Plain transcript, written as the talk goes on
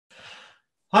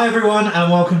Hi everyone,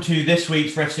 and welcome to this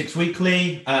week's REFSIX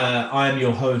Weekly. I am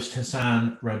your host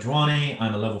Hassan Rajwani.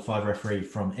 I'm a level 5 referee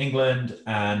from England,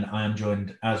 and I am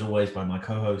joined, as always, by my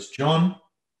co-host Jon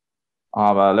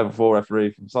I'm a level 4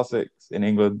 referee from Sussex in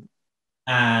England.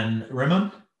 and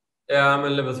Rimon. Yeah, I'm a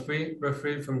level 3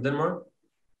 referee from Denmark.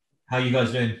 How you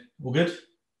guys doing? All good?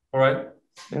 All right.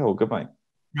 Yeah, all good, mate.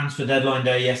 Transfer deadline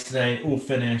day yesterday, all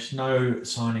finished. No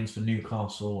signings for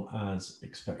Newcastle as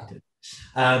expected.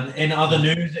 In other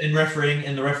news in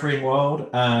the refereeing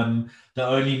world, the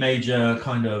only major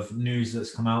kind of news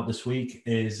that's come out this week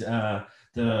is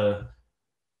the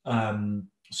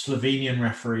Slovenian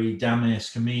referee Damir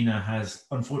Skamina has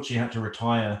unfortunately had to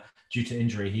retire due to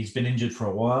injury. He's been injured for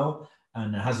a while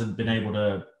and hasn't been able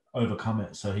to overcome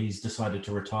it, so he's decided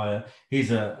to retire. He's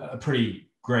a pretty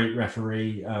great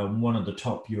referee, one of the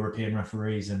top European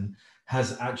referees, and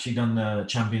has actually done the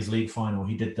Champions League final.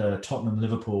 He did the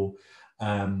Tottenham-Liverpool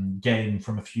game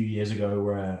from a few years ago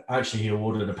where actually he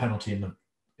awarded a penalty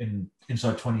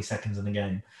inside 20 seconds in the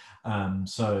game.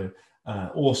 Awesome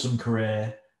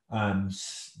career.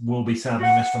 Will be sadly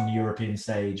missed from the European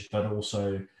stage, but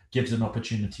also gives an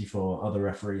opportunity for other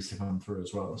referees to come through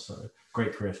as well. So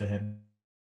great career for him.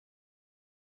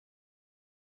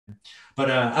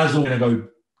 But as we're going to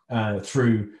go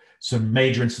through some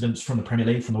major incidents from the Premier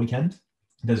League from the weekend,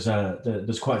 there's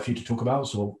quite a few to talk about,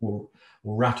 so we'll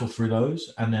rattle through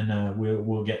those, and then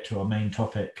we'll get to our main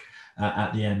topic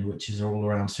at the end, which is all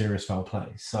around serious foul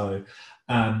play. So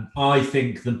I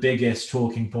think the biggest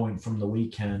talking point from the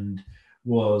weekend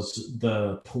was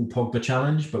the Paul Pogba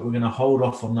challenge, but we're going to hold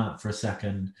off on that for a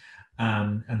second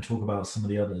and talk about some of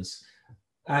the others.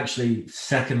 Actually,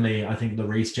 secondly, I think the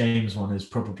Reece Jame one is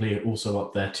probably also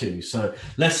up there too. So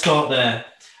let's start there.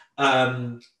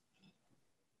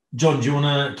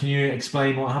 Jon, can you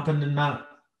explain what happened in that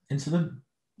incident?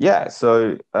 Yeah,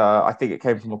 so I think it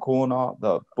came from a corner.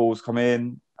 The ball's come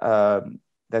in.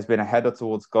 There's been a header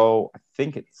towards goal. I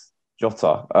think it's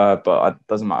Jota, but it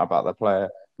doesn't matter about the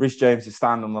player. Reece Jame is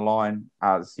standing on the line,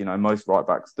 as you know most right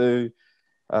backs do,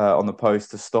 on the post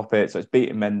to stop it. So it's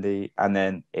beaten Mendy, and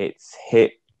then it's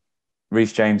hit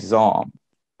Reece James's arm.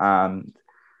 And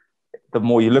the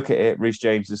more you look at it, Reece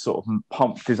James has sort of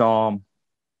pumped his arm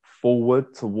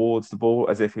forward towards the ball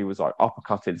as if he was like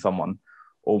uppercutting someone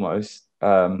almost.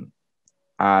 And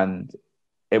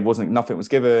it wasn't, nothing was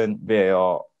given.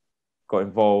 VAR got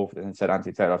involved and said,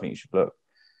 Anthony Taylor, I think you should look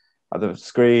at the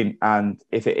screen. And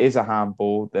if it is a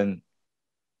handball, then,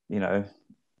 you know,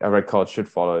 a red card should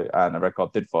follow, and a red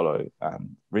card did follow.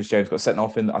 And Reece James got sent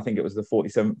off in, I think it was the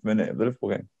 47th minute of the Liverpool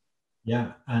game.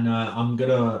 Yeah, and I'm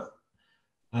gonna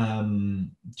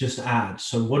just add.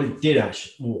 So what it did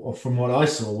actually, from what I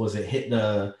saw, was it hit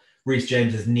the Reece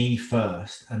James's knee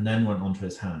first and then went onto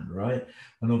his hand, right?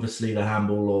 And obviously the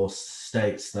handball law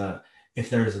states that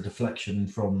if there is a deflection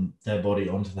from their body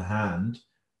onto the hand,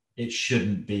 it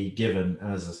shouldn't be given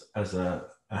as a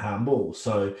handball.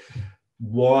 So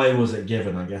why was it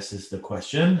given, I guess, is the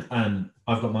question. And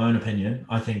I've got my own opinion.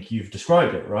 I think you've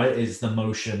described it, right? Is the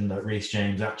motion that Reece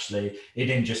James actually, it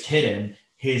didn't just hit him,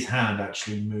 his hand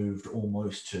actually moved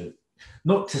almost to,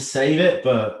 not to save it,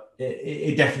 but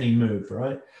it definitely moved,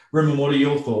 right? Ruben, what are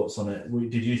your thoughts on it?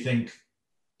 Did you think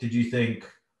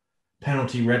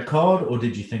penalty red card, or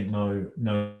did you think no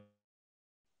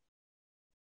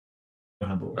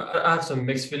handball? I have some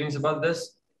mixed feelings about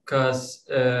this because,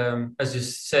 as you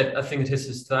said, I think it hits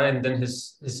his thigh and then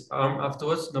his arm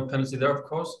afterwards. No penalty there, of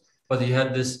course, but he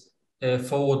had this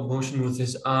forward motion with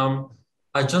his arm.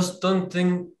 I just don't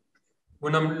think,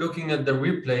 when I'm looking at the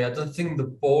replay, I don't think the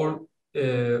ball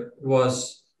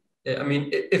was. I mean,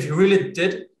 if he really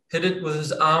did hit it with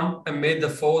his arm and made the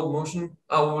forward motion,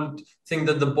 I would think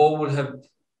that the ball would have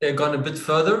gone a bit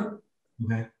further.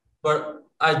 Okay. But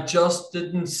I just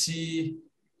didn't see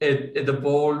the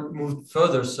ball moved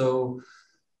further. So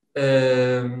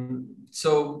that's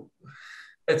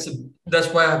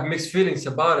why I have mixed feelings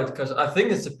about it, because I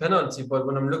think it's a penalty. But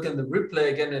when I'm looking at the replay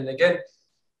again and again,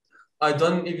 I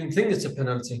don't even think it's a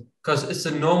penalty, because it's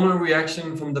a normal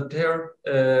reaction from the player.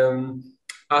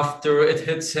 After it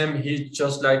hits him, he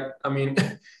just tries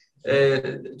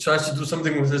to do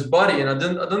something with his body, and I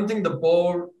don't think the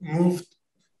ball moved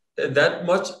that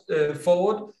much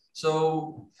forward.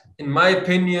 So, in my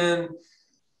opinion,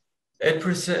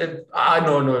 8%.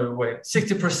 No, wait,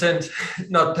 60%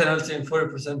 not penalty and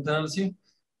 40% penalty.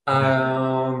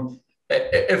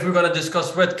 If we're gonna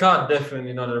discuss red card,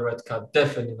 definitely not a red card.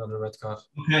 Definitely not a red card.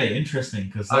 Okay, interesting.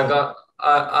 Because I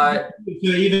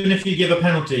so even if you give a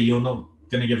penalty, you're not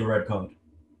going to give a red card.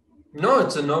 No,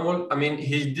 it's a normal. I mean,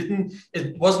 he didn't.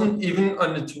 It wasn't even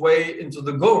on its way into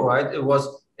the goal, right?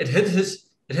 It hit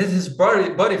it hit his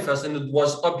body first, and it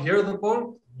was up here, the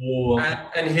ball.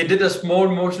 And he did a small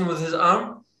motion with his arm.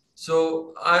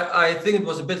 So I think it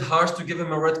was a bit harsh to give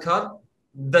him a red card.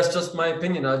 That's just my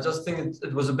opinion. I just think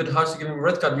it was a bit harsh to give him a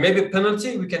red card. Maybe a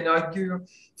penalty. We can argue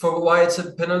for why it's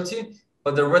a penalty.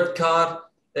 But the red card,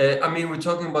 I mean, we're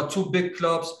talking about two big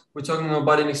clubs. We're talking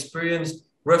about an experienced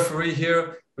referee here.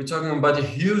 We're talking about a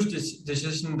huge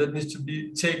decision that needs to be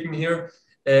taken here.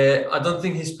 I don't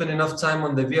think he spent enough time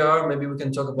on the VAR. Maybe we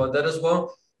can talk about that as well.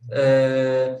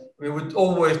 We would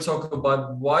always talk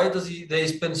about why they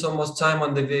spend so much time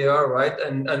on the VAR, right?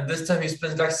 And this time he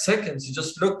spends like seconds. He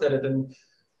just looked at it, and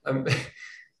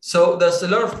so there's a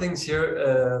lot of things here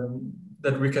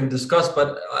that we can discuss. But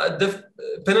the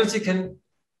penalty can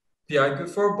be argued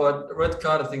for, but red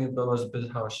card, I think it was a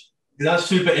bit harsh. That's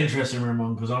super interesting,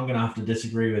 Ramon, because I'm going to have to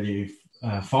disagree with you.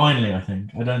 Finally, I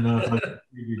think. I don't know if I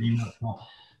agree with you much more.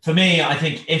 For me, I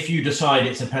think if you decide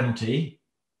it's a penalty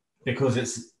because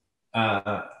it's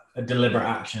a deliberate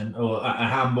action or a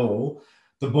handball,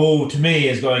 the ball to me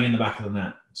is going in the back of the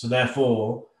net. So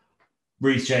therefore,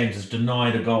 Reece James has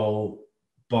denied a goal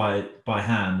by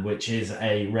hand, which is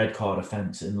a red card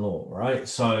offence in law, right?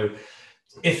 So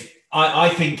if I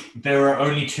think there are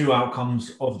only two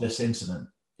outcomes of this incident.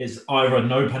 It's either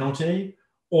no penalty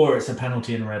or it's a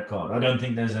penalty and a red card. I don't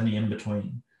think there's any in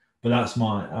between. But that's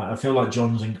I feel like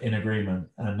John's in agreement.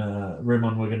 And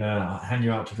Rimon, we're going to hang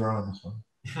you out to dry on this one.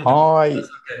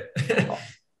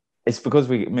 It's because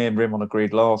me and Rimon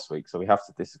agreed last week, so we have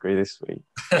to disagree this week.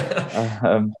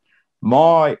 I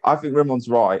think Rimon's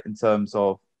right in terms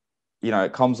of,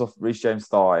 it comes off Reece James'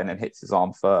 thigh and then hits his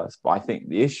arm first. But I think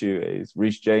the issue is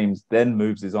Reece James then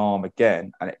moves his arm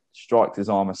again and it strikes his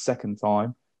arm a second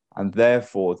time. And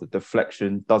therefore, the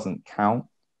deflection doesn't count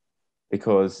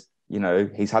because,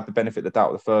 he's had the benefit of the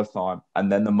doubt the first time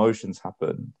and then the motions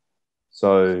happen.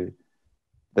 So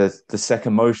the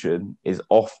second motion is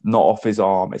not off his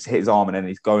arm. It's hit his arm and then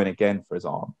he's going again for his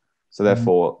arm. So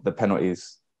therefore, the penalty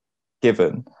is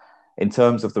given. In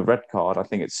terms of the red card, I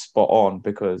think it's spot on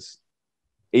because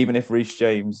even if Reece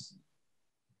James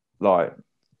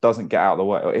doesn't get out of the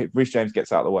way, or if Reece James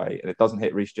gets out of the way and it doesn't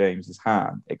hit Reece James's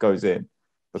hand, it goes in.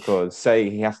 Because say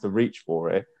he has to reach for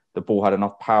it, the ball had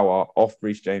enough power off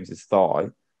Reece James's thigh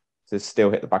to still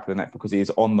hit the back of the net because he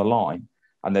is on the line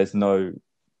and there's no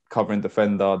covering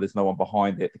defender, there's no one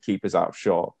behind it, the keeper's out of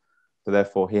shot. So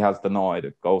therefore, he has denied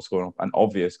an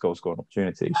obvious goal scoring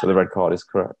opportunity. So the red card is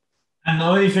correct. And the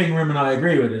only thing, Rim, and I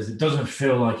agree with is it doesn't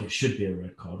feel like it should be a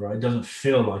red card, right? It doesn't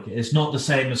feel like it. It's not the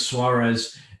same as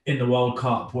Suarez in the World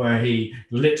Cup where he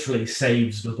literally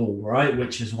saves the ball, right?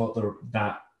 Which is what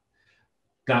that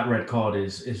red card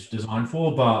is designed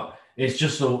for. But it's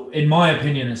just, in my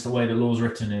opinion, it's the way the law's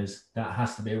written is that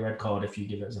has to be a red card if you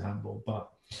give it as a handball. But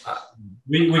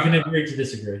we can agree to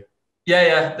disagree.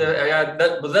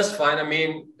 But that's fine. I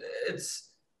mean, it's.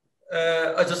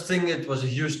 I just think it was a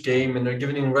huge game, and they're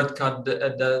giving him a red card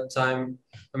at that time.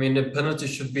 I mean, the penalty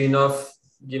should be enough.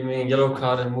 Give me a yellow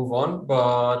card and move on.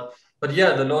 But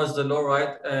yeah, the law is the law,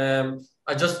 right?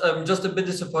 I'm just a bit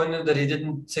disappointed that he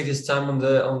didn't take his time on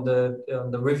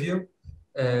the review.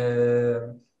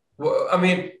 I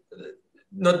mean,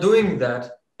 not doing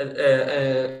that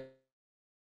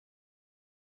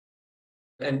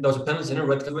and there was a penalty in a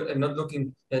red card and not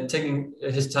taking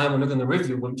his time and looking at the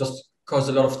review will just cause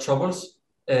a lot of troubles,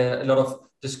 a lot of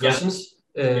discussions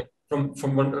from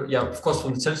of course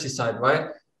from the Chelsea side,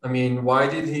 right? I mean, why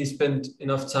did he spend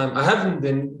enough time? I haven't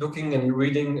been looking and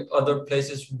reading other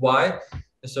places why,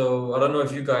 so I don't know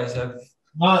if you guys have.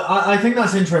 Well, I think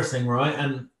that's interesting, right?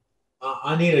 And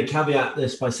I need to caveat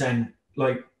this by saying,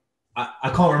 I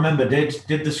can't remember.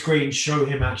 Did the screen show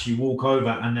him actually walk over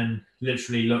and then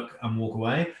literally look and walk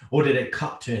away, or did it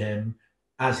cut to him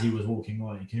as he was walking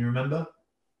away? Can you remember?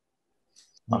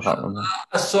 I can't remember.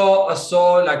 I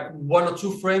saw like one or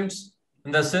two frames,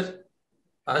 and that's it.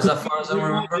 As far as I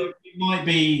remember,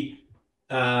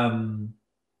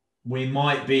 we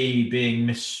might be being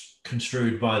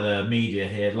misconstrued by the media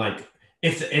here. Like,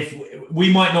 if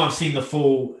we might not have seen the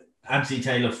full Anthony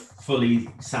Taylor fully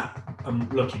sat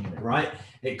looking at it, right?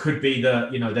 It could be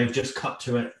that they've just cut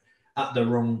to it at the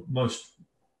most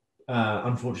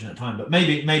unfortunate time, but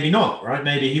maybe not, right?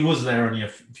 Maybe he was there only a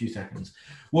few seconds.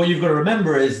 What you've got to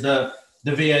remember is that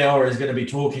the VAR is going to be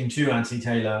talking to Anthony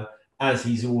Taylor as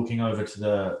he's walking over to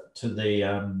the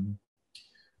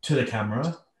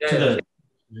camera,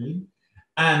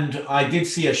 and I did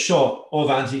see a shot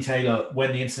of Anthony Taylor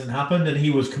when the incident happened, and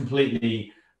he was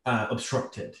completely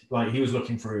obstructed. Like, he was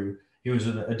looking through, he was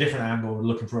at a different angle,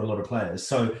 looking for a lot of players.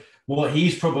 So what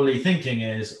he's probably thinking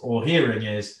is, or hearing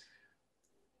is,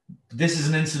 this is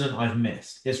an incident I've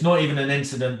missed. It's not even an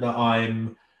incident that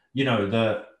I'm,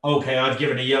 okay, I've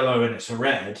given a yellow and it's a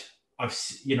red.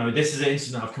 This is an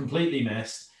incident I've completely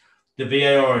missed. The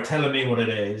VAR are telling me what it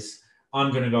is.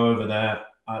 I'm going to go over there.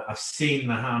 I've seen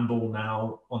the handball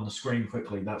now on the screen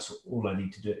quickly. That's all I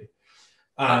need to do.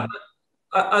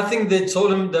 I think they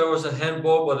told him there was a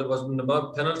handball, but it wasn't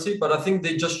about penalty. But I think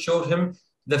they just showed him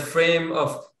the frame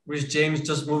of Reece James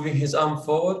just moving his arm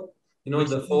forward.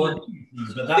 The forward.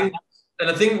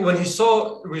 I think when he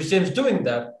saw Reece James doing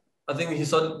that, I think he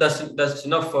thought that's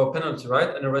enough for a penalty,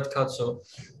 right? And a red card. So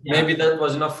maybe that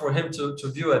was enough for him to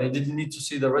view it. He didn't need to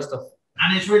see the rest of.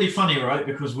 And it's really funny, right?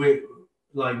 Because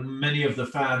many of the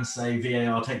fans say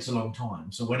VAR takes a long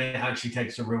time. So when it actually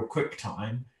takes a real quick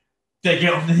time, they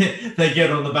get on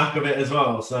the back of it as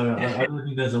well. So I don't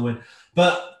think there's a win.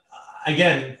 But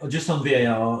again, just on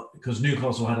VAR, because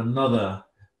Newcastle had another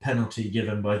penalty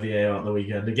given by VAR at the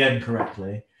weekend, again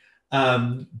correctly.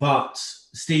 But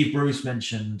Steve Bruce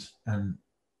mentioned, and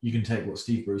you can take what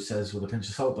Steve Bruce says with a pinch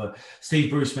of salt, but Steve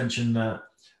Bruce mentioned that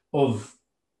of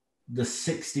the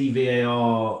 60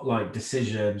 VAR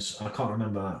decisions, I can't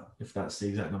remember if that's the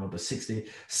exact number, but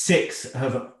 66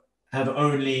 have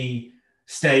only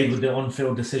stayed with the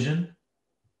on-field decision.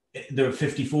 The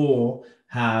 54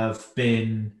 have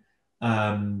been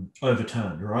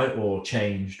overturned, right, or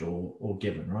changed or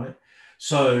given, right?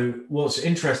 So what's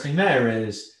interesting there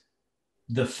is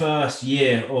the first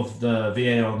year of the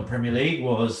VAR in the Premier League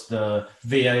was the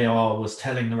VAR was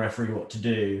telling the referee what to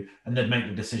do and they'd make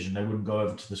the decision. They wouldn't go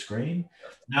over to the screen.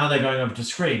 Now they're going over to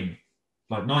screen.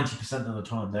 Like 90% of the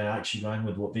time, they're actually going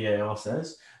with what VAR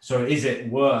says. So is it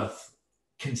worth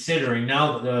considering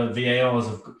now that the VARs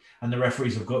and the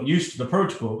referees have got used to the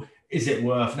protocol, is it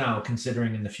worth now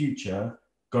considering in the future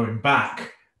going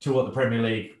back to what the Premier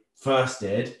League first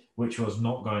did, which was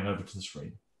not going over to the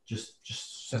screen?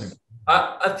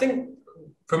 I think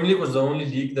Premier League was the only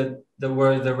league that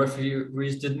where the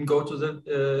referees didn't go to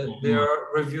the their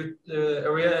review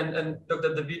area and looked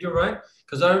at the video, right?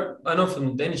 Because I know from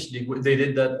the Danish league they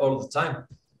did that all the time.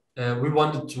 We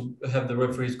wanted to have the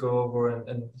referees go over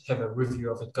and have a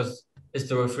review of it because it's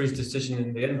the referee's decision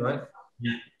in the end, right?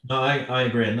 Yeah, no, I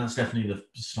agree, and that's definitely the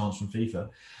stance from FIFA.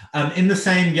 In the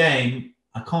same game,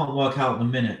 I can't work out the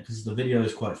minute because the video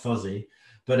is quite fuzzy.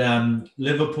 But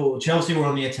Chelsea were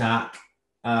on the attack.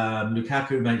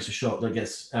 Lukaku makes a shot that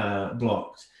gets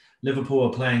blocked. Liverpool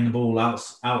are playing the ball out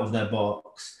of their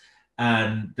box,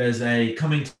 and there's a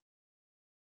coming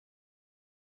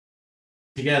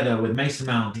together with Mason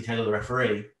Mount, Taylor, the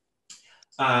referee,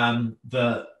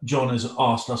 that Jon has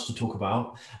asked us to talk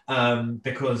about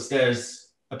because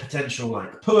there's a potential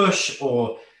push,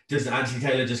 or does Anthony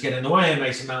Taylor just get in the way and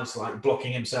Mason Mount's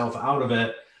blocking himself out of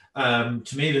it?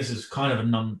 To me, this is kind of a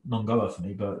non-goer for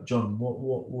me. But Jon,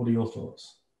 what are your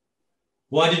thoughts?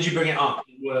 Why did you bring it up?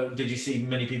 Did you see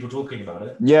many people talking about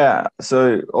it? Yeah,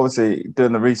 so obviously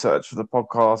doing the research for the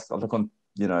podcast, I look on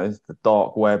the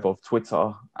dark web of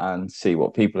Twitter and see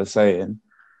what people are saying,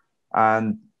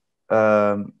 and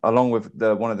along with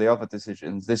one of the other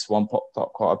decisions, this one popped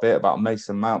up quite a bit about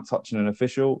Mason Mount touching an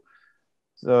official.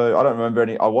 So I don't remember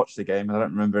I watched the game and I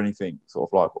don't remember anything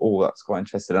that's quite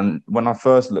interesting. And when I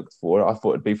first looked for it, I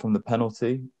thought it'd be from the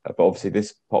penalty, but obviously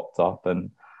this popped up, and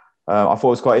I thought it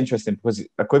was quite interesting because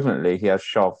equivalently he has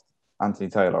shoved Anthony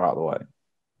Taylor out of the way.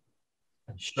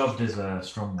 Shoved is a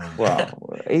strong word.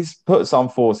 Well, he's put some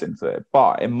force into it,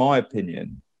 but in my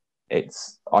opinion,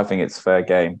 I think it's fair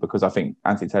game because I think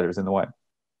Anthony Taylor is in the way,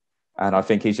 and I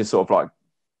think he's just pushed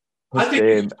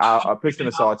him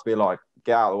aside to be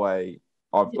get out of the way.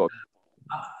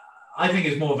 I think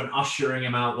it's more of an ushering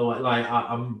him out the way.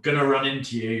 I'm gonna run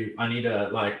into you. I need to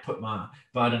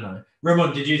but I don't know.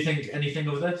 Rimon, did you think anything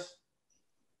of this?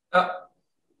 I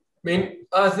think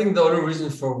the only reason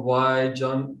for why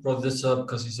Jon brought this up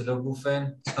because he's a Liverpool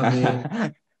fan.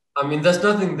 I mean, there's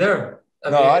nothing there.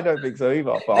 I don't think so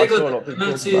either. But I saw a lot of people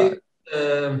talking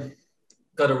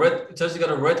about it. Chelsea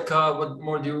got a red card. What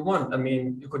more do you want? I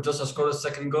mean, you could just have scored a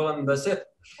second goal and that's it.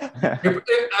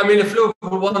 If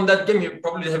Liverpool won that game, you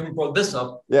probably haven't brought this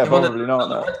up. Yeah, probably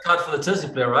not. A red card for the Chelsea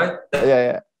player, right?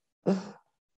 Yeah.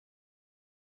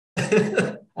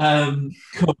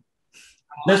 Cool.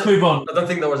 Let's move on. I don't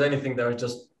think there was anything there.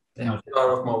 Just out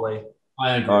of my way.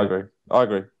 I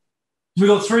agree. We've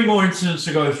got 3 more incidents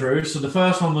to go through. So the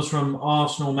first one was from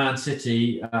Arsenal Man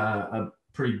City, a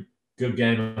pretty good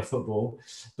game of football.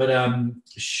 But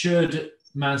should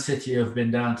Man City have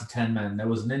been down to 10 men? There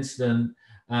was an incident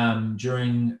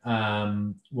during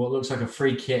what looks like a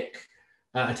free kick,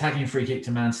 attacking free kick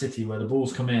to Man City, where the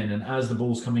ball's come in, and as the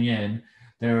ball's coming in,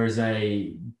 there is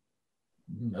a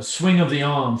a swing of the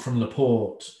arm from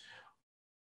Laporte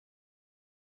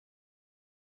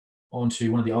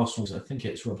onto one of the Arsenal's. I think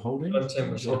it's Rob Holding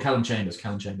or Callum Chambers.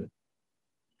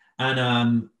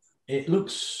 And it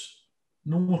looks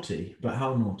naughty, but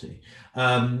how naughty?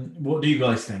 What do you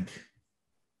guys think?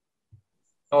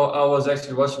 Oh, I was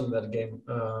actually watching that game.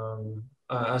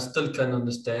 I still can't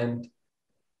understand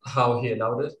how he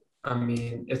allowed it. I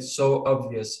mean, it's so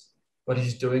obvious what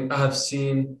he's doing.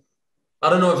 I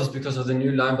don't know if it's because of the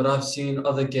new line, but I've seen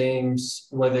other games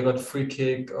where they got free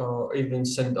kick or even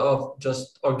sent off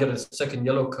or get a second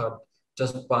yellow card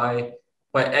just by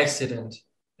accident,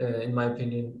 in my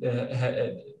opinion,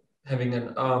 having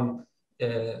an arm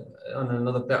on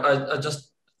another player.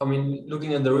 I mean,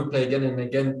 looking at the replay again and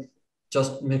again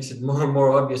just makes it more and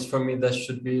more obvious for me that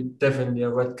should be definitely a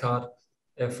red card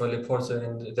for Laporte,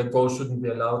 and the goal shouldn't be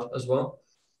allowed as well.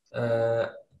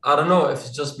 I don't know if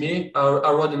it's just me.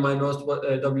 I wrote in my notes what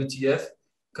WTF,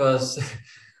 because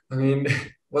I mean,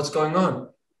 what's going on?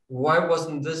 Why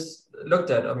wasn't this looked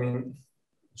at? I mean,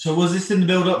 so was this in the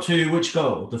build up to which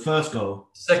goal? The first goal?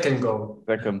 Second goal.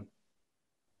 Second.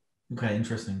 Okay,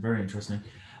 interesting. Very interesting.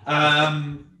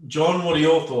 John, what are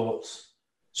your thoughts?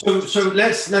 So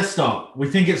let's start. We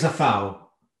think it's a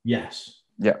foul. Yes.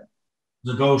 Yeah.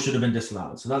 The goal should have been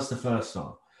disallowed. So that's the first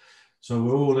start. So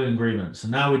we're all in agreement. So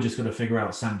now we're just going to figure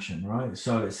out sanction, right?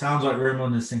 So it sounds like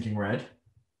Rimon is thinking red.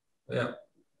 Yeah.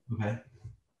 Okay.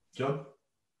 John?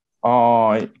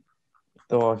 I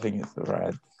think it's the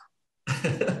red.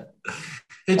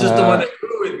 He just don't want to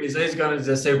agree with me, so he's going to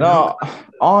just say no.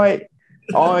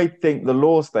 I think the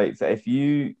law states that if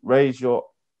you raise your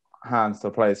hands to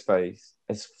a player's face,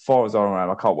 as far as I'm aware,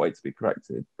 I can't wait to be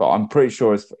corrected, but I'm pretty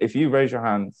sure if you raise your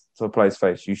hands to a player's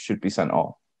face, you should be sent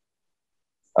off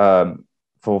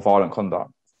for violent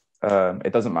conduct.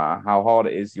 It doesn't matter how hard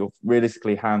it is. Your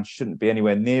realistically hands shouldn't be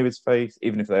anywhere near his face,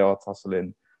 even if they are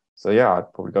tussling. So yeah,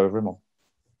 I'd probably go with Rimon.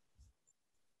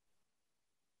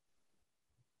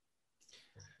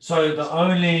 So the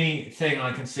only thing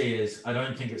I can see is I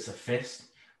don't think it's a fist.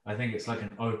 I think it's like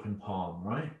an open palm,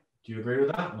 right? Do you agree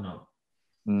with that or not?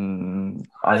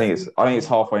 I think it's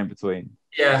halfway in between.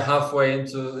 Yeah, halfway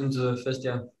into the fist,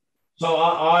 yeah. So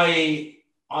I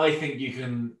think you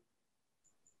can.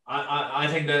 I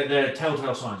think they're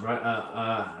telltale signs, right?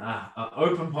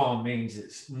 Open palm means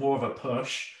it's more of a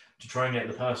push to try and get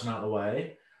the person out of the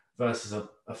way, versus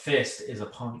a fist is a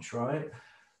punch, right?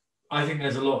 I think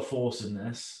there's a lot of force in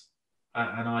this,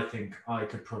 and I think I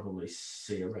could probably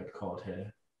see a red card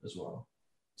here as well.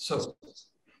 So,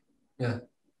 yeah.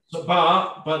 So,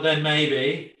 but then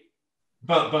maybe,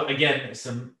 but again, it's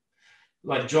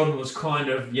like John was kind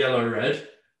of yellow red.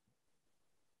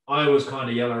 I was kind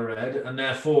of yellow red, and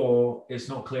therefore it's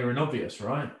not clear and obvious,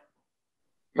 right?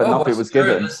 But nothing was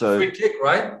given, so free kick,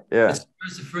 right? Yeah,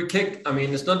 it's a free kick. I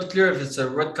mean, it's not clear if it's a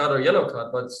red card or yellow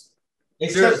card, but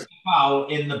it's just a foul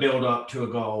in the build-up to a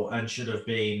goal and should have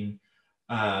been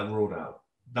ruled out.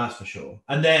 That's for sure.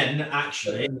 And then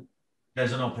actually,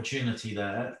 there's an opportunity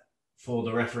there for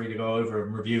the referee to go over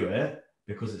and review it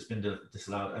because it's been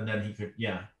disallowed, and then he could,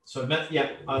 yeah. So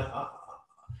yeah, I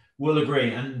we'll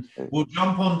agree, and we'll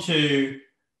jump on to.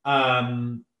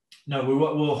 No,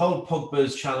 we'll hold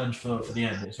Pogba's challenge for the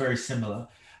end. It's very similar,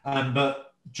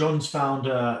 but John's found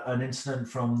an incident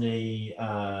from the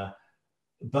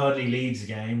Burnley Leeds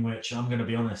game, which I'm going to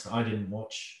be honest, I didn't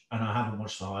watch, and I haven't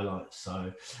watched the highlights.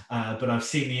 So, but I've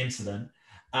seen the incident,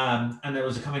 and there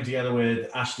was a coming together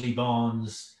with Ashley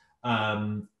Barnes,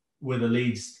 with a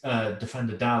Leeds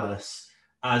defender Dallas,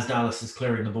 as Dallas is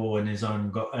clearing the ball in his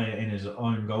own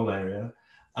goal area.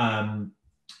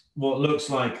 What looks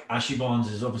like Ashley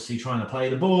Barnes is obviously trying to play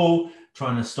the ball,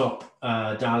 trying to stop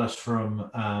Dallas from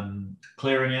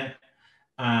clearing it,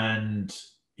 and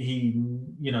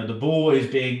the ball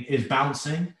is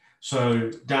bouncing,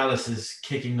 so Dallas is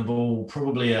kicking the ball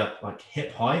probably at like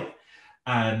hip height,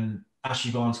 and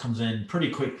Ashley Barnes comes in pretty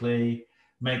quickly,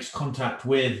 makes contact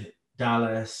with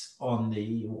Dallas on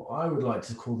what I would like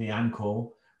to call the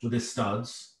ankle with his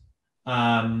studs.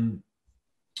 A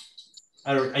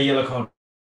yellow card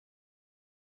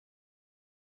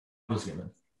was given.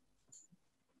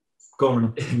 Go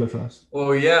on, you go first.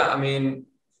 Oh yeah, I mean,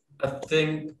 I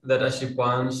think that Ashley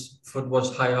Barnes' foot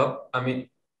was high up. I mean,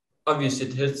 obviously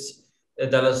it hits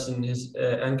Dallas in his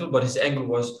ankle, but his ankle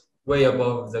was way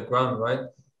above the ground, right?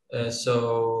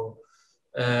 So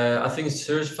I think it's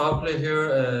serious foul play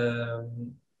here.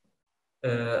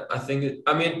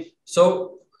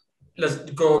 So let's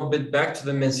go a bit back to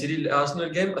the Man City Arsenal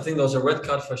game. I think there was a red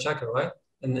card for Xhaka, right?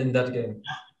 In that game.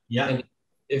 Yeah. And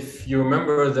if you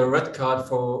remember the red card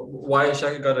for why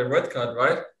Xhaka got a red card,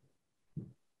 right?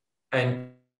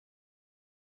 And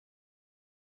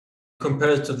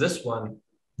compared to this one,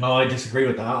 No, I disagree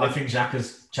with that. I think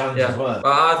Xhaka's challenge as well.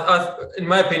 in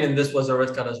my opinion, this was a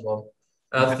red card as well.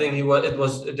 I think it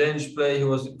was a dangerous play. He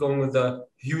was going with a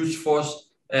huge force,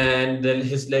 and then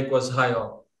his leg was higher.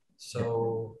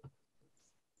 So,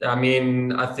 I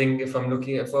mean, I think if I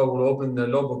will open the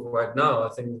law book right now, I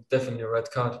think definitely a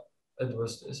red card. It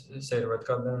was say the red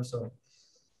card there. So,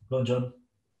 Go on, John.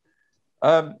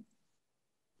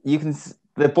 You can.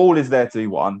 The ball is there to be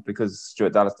won because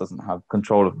Stuart Dallas doesn't have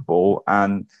control of the ball,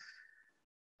 and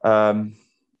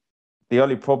the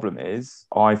only problem is,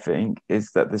 I think,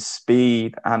 is that the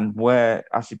speed and where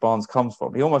Ashley Barnes comes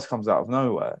from, he almost comes out of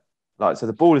nowhere. Like, so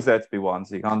the ball is there to be won,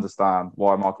 so you can understand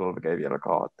why Michael Oliver gave a yellow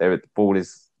card. The ball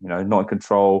is, not in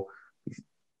control,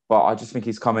 but I just think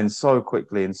he's come in so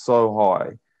quickly and so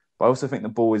high. But I also think the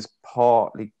ball is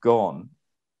partly gone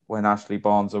when Ashley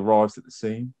Barnes arrives at the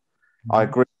scene. Mm-hmm. I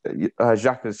agree that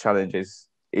Xhaka's challenge is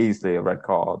easily a red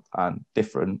card and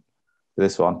different to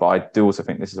this one, but I do also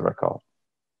think this is a red card.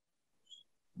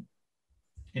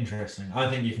 Interesting. I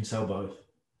think you can sell both.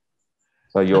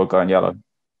 So you're going yellow.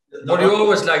 But you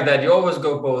always like that. You always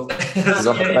go both. He's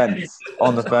on the fence.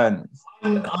 On the fence.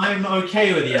 I'm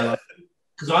okay with yellow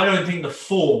because I don't think the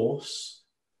force.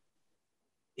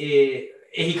 He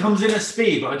comes in at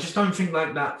speed, but I just don't think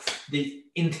like that. The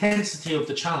intensity of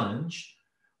the challenge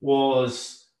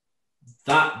was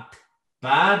that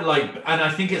bad. And I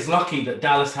think it's lucky that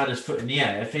Dallas had his foot in the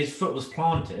air. If his foot was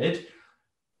planted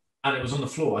and it was on the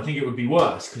floor, I think it would be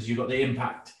worse because you got the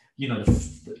impact. You know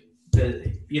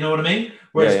what I mean?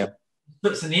 Whereas if he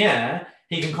puts in the air,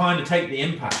 he can kind of take the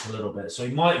impact a little bit. So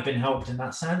he might have been helped in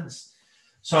that sense.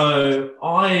 So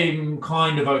I'm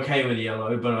kind of okay with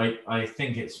yellow, but I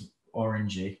think it's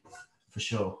orangey for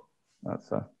sure.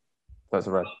 That's a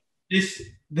red.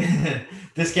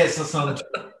 This gets us on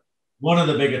one of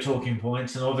the bigger talking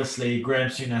points, and obviously Graham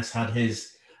Souness had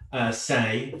his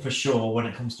say for sure when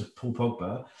it comes to Paul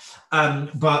Pogba.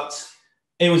 But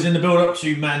it was in the build-up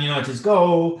to Man United's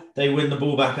goal. They win the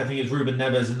ball back. I think it's Ruben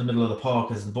Neve in the middle of the park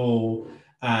as the ball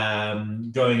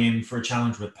going in for a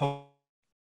challenge with Pogba.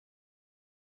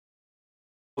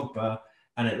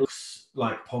 And it looks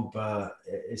like Pogba,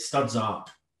 it studs up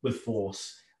with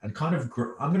force and kind of,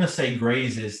 I'm going to say,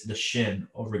 grazes the shin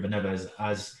of Ruben Neves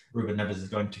as Ruben Neves is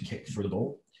going to kick through the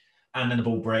ball. And then the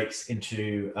ball breaks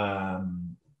into the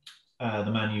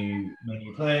Man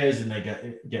U players, and they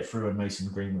get through, and Mason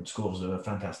Greenwood scores a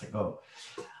fantastic goal.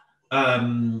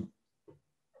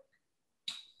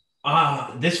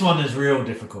 This one is real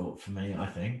difficult for me, I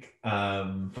think.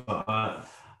 But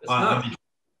I mean,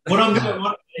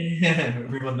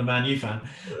 Rimon, the Man U fan.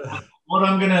 What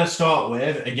I'm going to start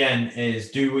with again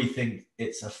is: do we think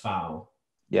it's a foul?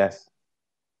 Yes.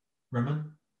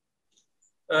 Rimon?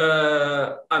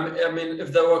 I mean,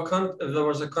 if there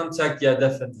was a contact, yeah,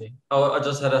 definitely. I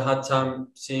just had a hard time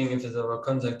seeing if there were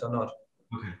contact or not.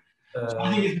 Okay. So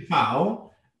I think it's a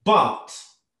foul, but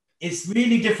it's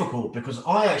really difficult because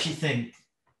I actually think.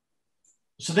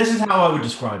 So this is how I would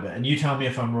describe it, and you tell me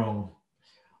if I'm wrong.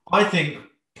 I think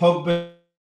Pogba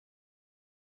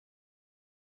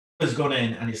has gone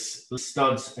in and he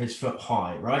studs his foot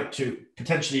high, right, to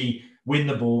potentially win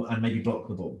the ball and maybe block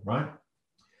the ball, right?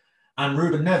 And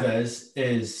Ruben Neves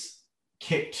is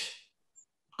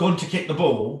gone to kick the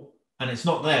ball, and it's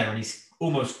not there, and he's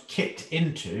almost kicked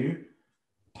into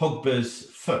Pogba's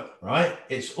foot, right?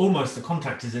 It's almost the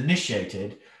contact is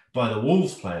initiated by the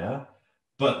Wolves player,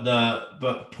 but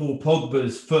Paul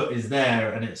Pogba's foot is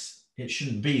there, and it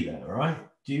shouldn't be there, right?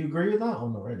 Do you agree with that or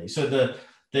not really? So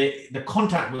the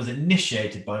contact was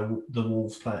initiated by the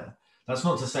Wolves player. That's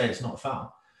not to say it's not a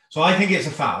foul. So I think it's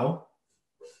a foul.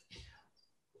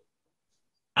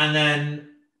 And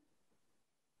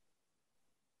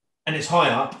it's high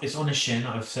up, it's on his shin,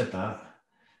 I've said that.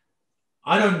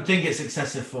 I don't think it's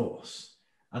excessive force.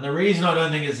 And the reason I don't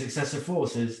think it's excessive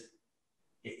force is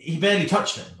he barely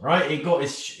touched him, right? He got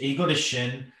his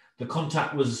shin, the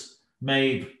contact was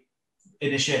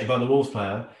initiated by the Wolves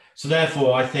player. So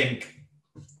therefore, I think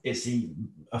it's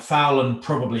a foul and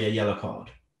probably a yellow card.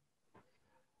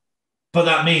 But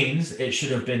that means it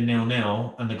should have been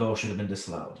 0-0 and the goal should have been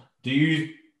disallowed. Do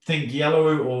you think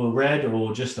yellow or red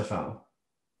or just a foul?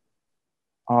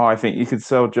 Oh, I think you could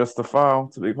sell just a foul,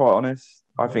 to be quite honest.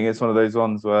 I think it's one of those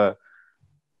ones where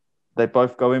they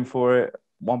both go in for it.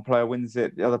 One player wins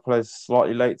it, the other player's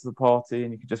slightly late to the party,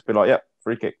 and you could just be like, yep,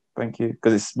 free kick, thank you.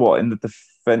 Because it's in the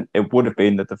defense, it would have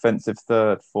been the defensive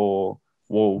third for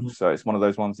Wolves. So it's one of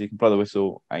those ones you can blow the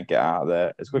whistle and get out of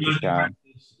there as quick as you can.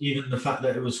 Even the fact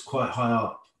that it was quite high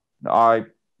up.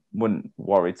 wouldn't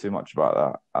worry too much about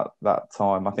that at that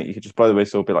time. I think you could just blow the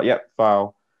whistle, be like, "Yep,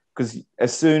 foul," because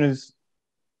as soon as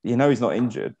he's not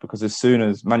injured, because as soon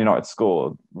as Man United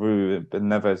scored, Ruben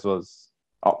Neves was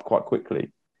up quite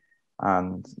quickly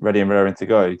and ready and raring to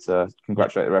go to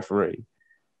congratulate the referee.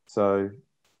 So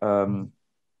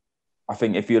I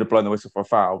think if you'd have blown the whistle for a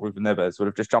foul, Ruben Neves would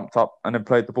have just jumped up and then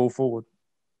played the ball forward.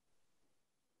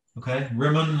 Okay,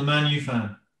 Rimon, the Man U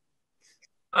fan.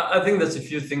 I think there's a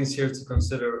few things here to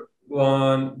consider.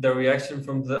 One, the reaction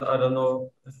from I don't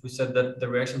know if we said that, the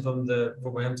reaction from the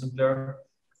Wolverhampton player.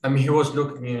 I mean, he was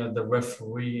looking at the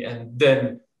referee and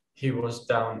then he was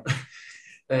down.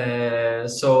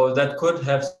 So that could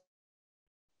have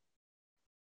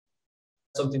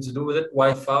something to do with it.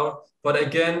 Why foul? But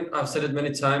again, I've said it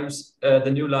many times. The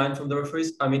new line from the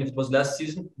referees. I mean, if it was last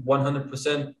season,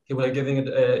 100% he would have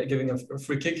giving a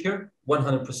free kick here.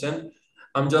 100%.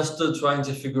 I'm just still trying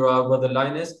to figure out what the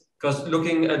line is, because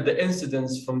looking at the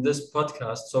incidents from this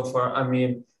podcast so far, I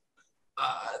mean,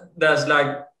 there's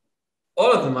like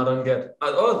all of them I don't get.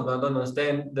 All of them I don't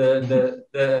understand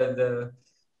the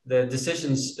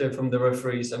decisions from the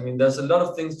referees. I mean, there's a lot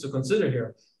of things to consider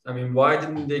here. I mean, why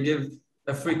didn't they give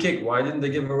a free kick? Why didn't they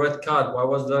give a red card? Why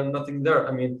was there nothing there?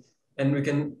 I mean, and we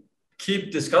can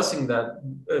keep discussing that.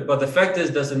 But the fact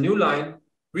is, there's a new line.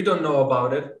 We don't know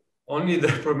about it. Only the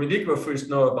Premier League referees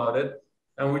know about it.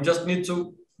 And we just need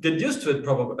to get used to it,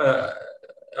 probably.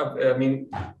 I mean,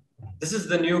 this is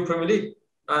the new Premier League.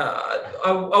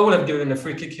 I would have given a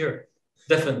free kick here,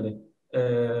 definitely.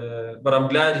 But I'm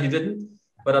glad he didn't.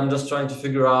 But I'm just trying to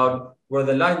figure out where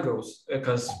the line goes,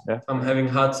 because I'm having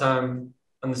a hard time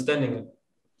understanding it.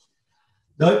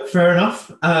 No, fair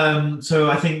enough. So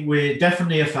I think we're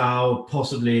definitely a foul,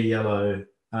 possibly a yellow.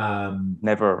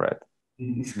 Never a red.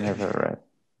 Never a red.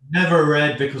 Never a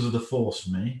red because of the force for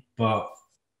me, but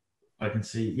I can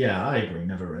see, yeah, I agree,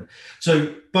 never a red.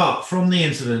 So, but from the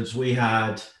incidents, we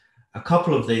had a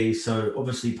couple of these. So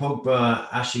obviously Pogba,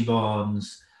 Ashley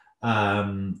Barnes,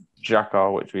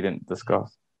 Xhaka, which we didn't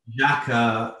discuss.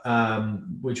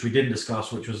 Xhaka, which we didn't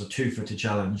discuss, which was a two-footed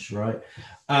challenge, right?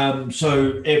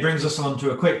 So it brings us on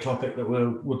to a quick topic that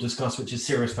we'll discuss, which is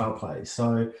serious foul play.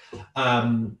 So,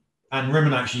 and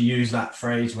Rimon actually used that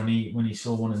phrase when he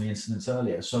saw one of the incidents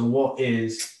earlier. So what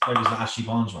is, it was the Ashley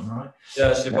Barnes one, right? Yeah,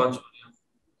 Ashley Barnes.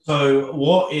 So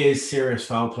what is serious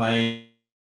foul play?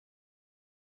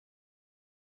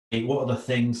 What are the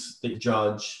things that you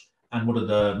judge, and what are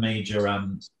the major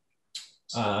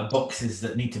boxes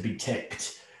that need to be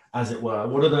ticked, as it were?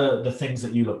 What are the things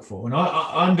that you look for? And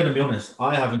I'm going to be honest,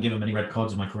 I haven't given many red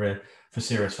cards in my career for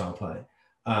serious foul play.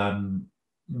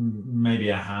 Maybe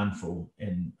a handful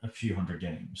in a few hundred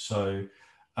games. So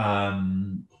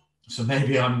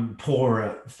maybe I'm poor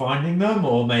at finding them,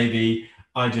 or maybe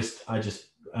I just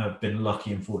have been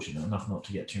lucky and fortunate enough not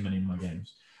to get too many in my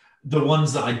games. The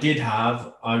ones that I did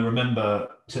have, I remember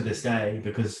to this day,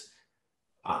 because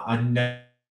I never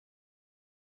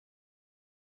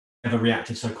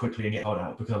reacted so quickly and get held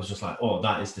out, because I was just like, oh,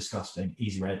 that is disgusting.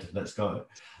 Easy red, let's go.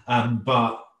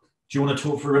 But do you want to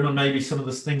talk for Rimon maybe some of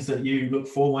the things that you look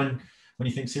for when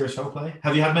you think serious foul play?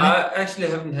 Have you had many? I actually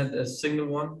haven't had a single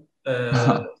one.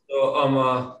 So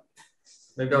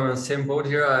maybe I'm on the same boat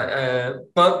here.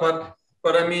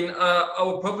 But I mean, I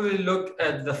would probably look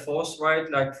at the force, right?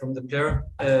 Like from the player.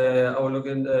 I would look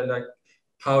in like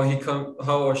how he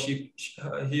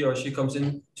or she comes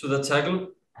in to the tackle.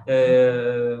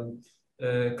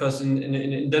 Because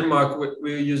in Denmark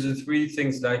we use three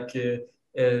things, like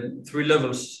three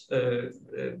levels.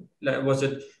 Like, was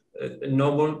it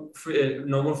normal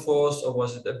force, or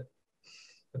was it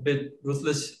a bit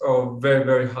ruthless, or very,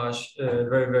 very harsh,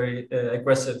 very, very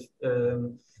aggressive?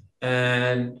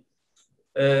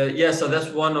 So that's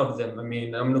one of them. I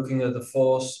mean, I'm looking at the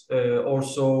force.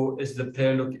 Also, is the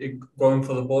player going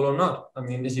for the ball or not? I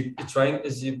mean, is he trying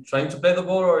to play the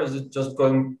ball, or is it just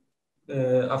going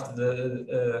after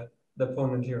the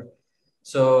opponent here?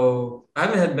 So I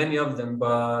haven't had many of them,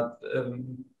 but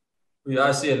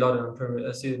I see a lot of them.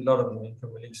 I see a lot of them in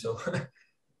Premier League. So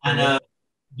and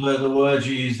the words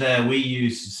you use there, we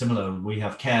use similar. We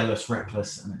have careless,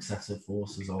 reckless, and excessive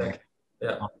force as well.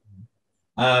 Yeah.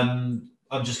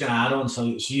 I'm just going to add on. So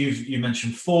you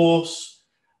mentioned force.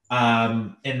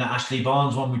 In the Ashley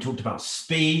Barnes one, we talked about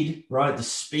speed, right? The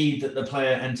speed that the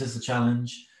player enters the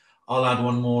challenge. I'll add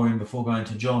one more in before going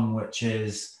to Jon, which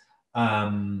is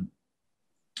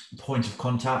point of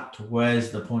contact.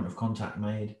 Where's the point of contact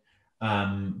made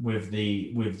with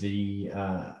the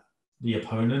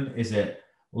opponent? Is it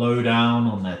low down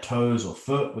on their toes or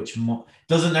foot, which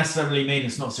doesn't necessarily mean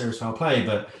it's not serious foul play,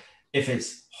 but if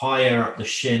it's higher up the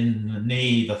shin, the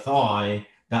knee, the thigh,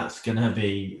 that's going to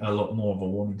be a lot more of a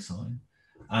warning sign.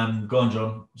 Go on,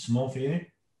 John. Some more for you?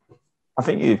 I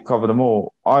think you've covered them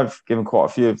all. I've given quite a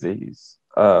few of these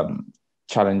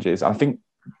challenges. I think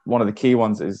one of the key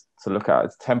ones is to look at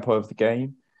the tempo of the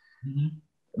game. Mm-hmm.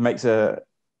 It makes it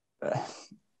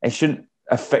shouldn't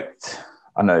affect,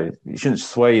 I know, it shouldn't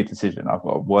sway your decision. I've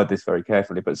got to word this very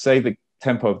carefully, but say the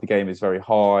tempo of the game is very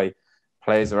high,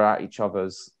 players are at each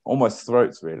other's almost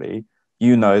throats, really.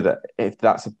 You know that if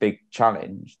that's a big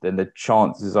challenge, then the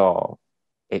chances are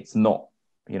it's not,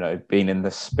 being in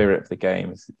the spirit of the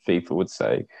game, as FIFA would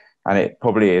say. And it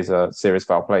probably is a serious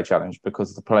foul play challenge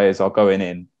because the players are going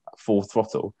in full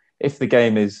throttle. If the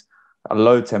game is a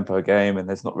low tempo game and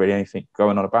there's not really anything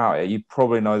going on about it, you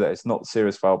probably know that it's not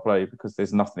serious foul play because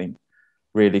there's nothing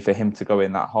really for him to go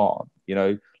in that hard.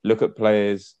 Look at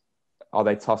players, are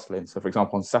they tussling? So, for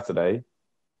example, on Saturday,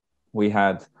 we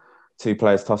had two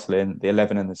players tussling. The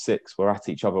 11 and the 6 were at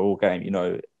each other all game.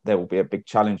 There will be a big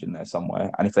challenge in there somewhere.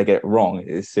 And if they get it wrong, it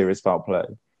is serious foul play.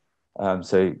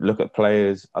 So look at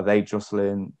players, are they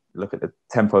jostling? Look at the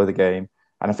tempo of the game.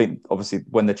 And I think, obviously,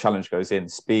 when the challenge goes in,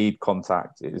 speed,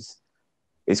 contact is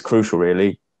crucial,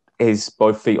 really. Is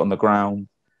both feet on the ground,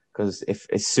 because if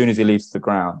as soon as he leaves the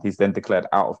ground, he's then declared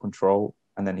out of control,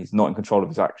 and then he's not in control of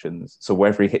his actions. So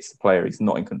wherever he hits the player, he's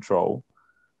not in control,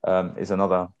 is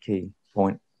another key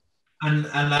point. And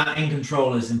that in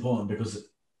control is important because,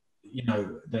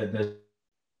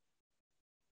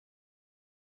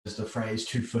 there's the phrase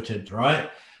two-footed, right?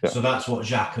 Yeah. So that's what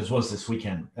Xhaka's was this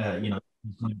weekend, 2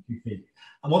 feet.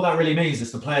 And what that really means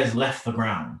is the player's left the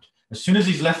ground. As soon as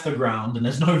he's left the ground and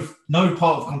there's no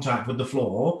part of contact with the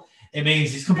floor, it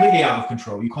means he's completely out of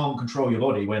control. You can't control your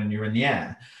body when you're in the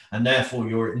air, and therefore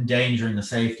you're endangering the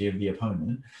safety of the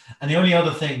opponent. And the only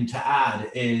other thing to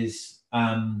add is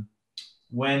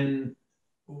when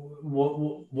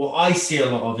what I see a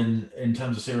lot of in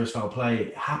terms of serious foul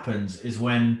play happens is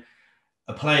when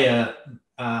a player,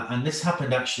 and this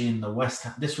happened actually in the West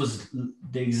Ham, this was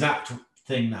the exact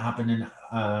thing that happened in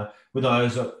with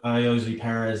Ayoze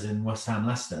Perez in West Ham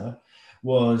Leicester,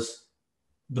 was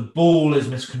the ball is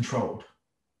miscontrolled.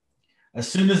 As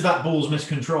soon as that ball's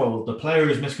miscontrolled, the player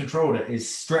who's miscontrolled it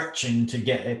is stretching to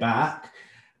get it back,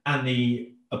 and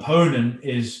the opponent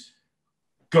is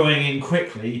going in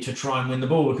quickly to try and win the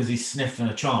ball because he's sniffing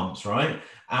a chance, right?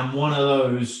 And one of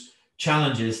those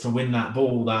challenges to win that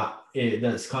ball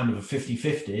that's kind of a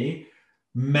 50-50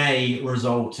 may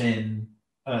result in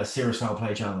a serious foul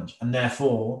play challenge. And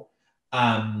therefore,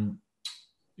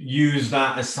 use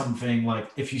that as something like,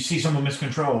 if you see someone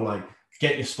miscontrol, like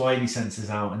get your spidey senses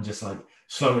out and just like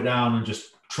slow it down and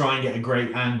just try and get a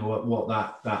great angle at what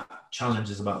that challenge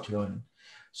is about to go in.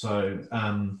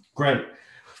 So great.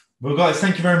 Well, guys,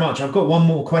 thank you very much. I've got one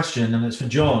more question, and it's for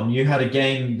John. You had a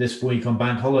game this week on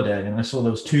Bank Holiday, and I saw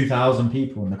there was 2,000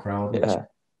 people in the crowd. Yeah.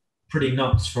 Pretty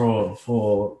nuts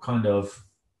for kind of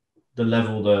the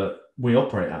level that we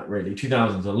operate at, really.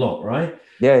 2,000 is a lot, right?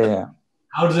 Yeah.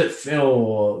 How does it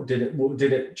feel?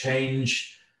 Did it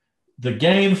change the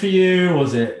game for you?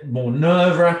 Was it more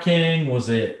nerve-wracking? Was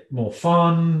it more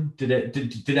fun? Did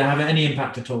it have any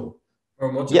impact at all?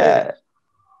 Or motivating?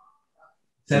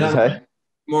 Yeah.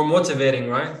 More motivating,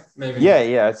 right? Maybe.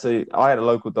 Yeah. So I had a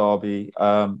local derby,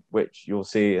 which you'll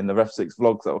see in the REFSIX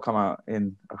vlogs that will come out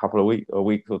in a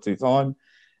week or two time.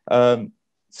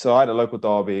 So I had a local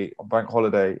derby on Bank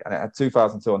Holiday, and it had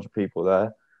 2,200 people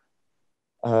there.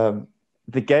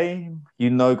 The game,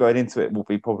 going into it will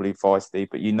be probably feisty,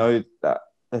 but that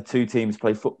the two teams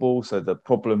play football, so the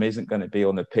problem isn't going to be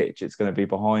on the pitch; it's going to be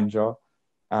behind you.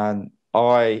 And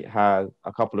I had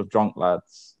a couple of drunk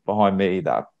lads behind me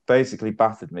that basically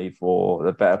battered me for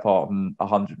the better part of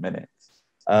 100 minutes.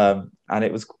 And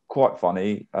it was quite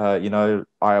funny. I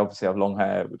obviously have long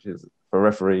hair, which is for a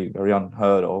referee very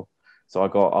unheard of. So I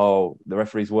got, the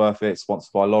referee's worth it,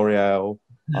 sponsored by L'Oreal.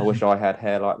 I wish I had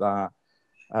hair like that.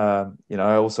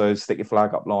 I also stick your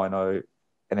flag up, Lino.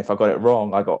 And if I got it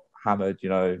wrong, I got hammered,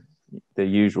 the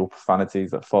usual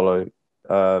profanities that follow.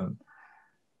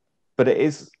 But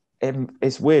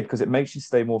it's weird because it makes you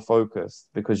stay more focused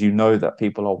because you know that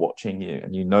people are watching you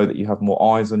and you know that you have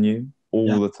more eyes on you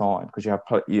all the time because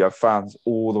you have fans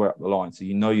all the way up the line. So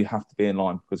you have to be in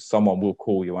line because someone will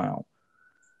call you out.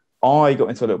 I got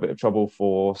into a little bit of trouble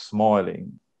for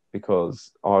smiling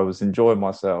because I was enjoying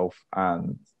myself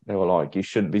and they were like, you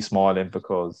shouldn't be smiling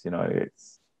because,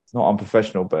 it's not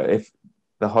unprofessional. But if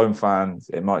the home fans,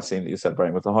 it might seem that you're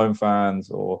celebrating with the home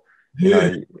fans or...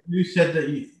 Who said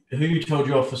that? Who told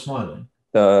you off for smiling?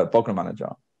 The Bogner manager.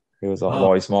 He was like, why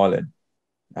are you smiling?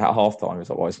 At halftime, he was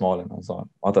like, why are you smiling? I was like,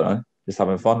 I don't know, just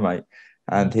having fun, mate.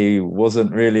 and he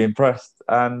wasn't really impressed.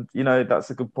 And that's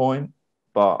a good point.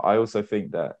 But I also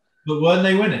think that But weren't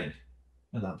they winning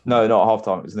at that point? no, not half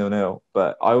time. It was 0-0.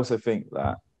 But I also think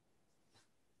that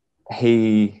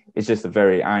he is just a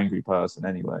very angry person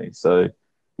anyway. So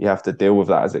you have to deal with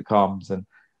that as it comes. And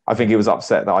I think he was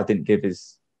upset that I didn't give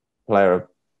his player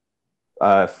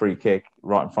a free kick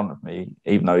right in front of me,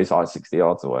 even though he's like 60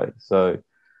 yards away. So,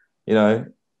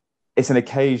 it's an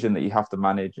occasion that you have to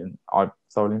manage, and I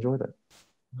thoroughly enjoyed it.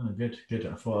 Oh, good.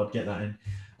 I thought I'd get that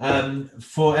in.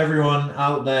 For everyone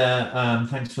out there,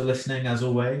 thanks for listening as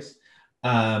always.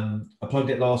 I plugged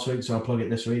it last week, so I'll plug it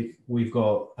this week. We've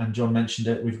got, and Jon mentioned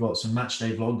it, we've got some match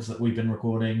day vlogs that we've been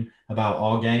recording about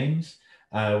our games.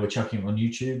 We're chucking it on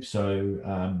YouTube,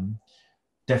 so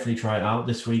definitely try it out.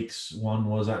 This week's one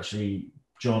was actually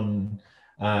Jon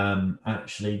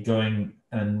actually going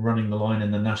and running the line in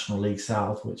the National League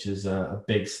South, which is a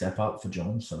big step up for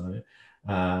Jon. So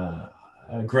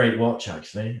a great watch,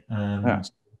 actually. Yeah.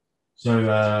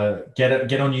 So get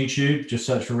on YouTube, just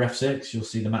search for REFSIX. You'll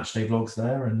see the matchday vlogs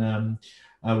there, and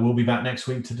we'll be back next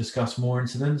week to discuss more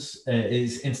incidents.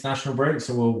 It's international break,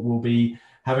 so we'll be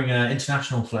having an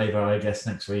international flavour, I guess,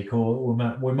 next week, or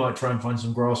we might try and find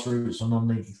some grassroots or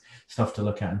non-league stuff to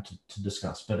look at and to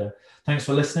discuss. But thanks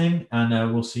for listening,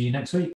 and we'll see you next week.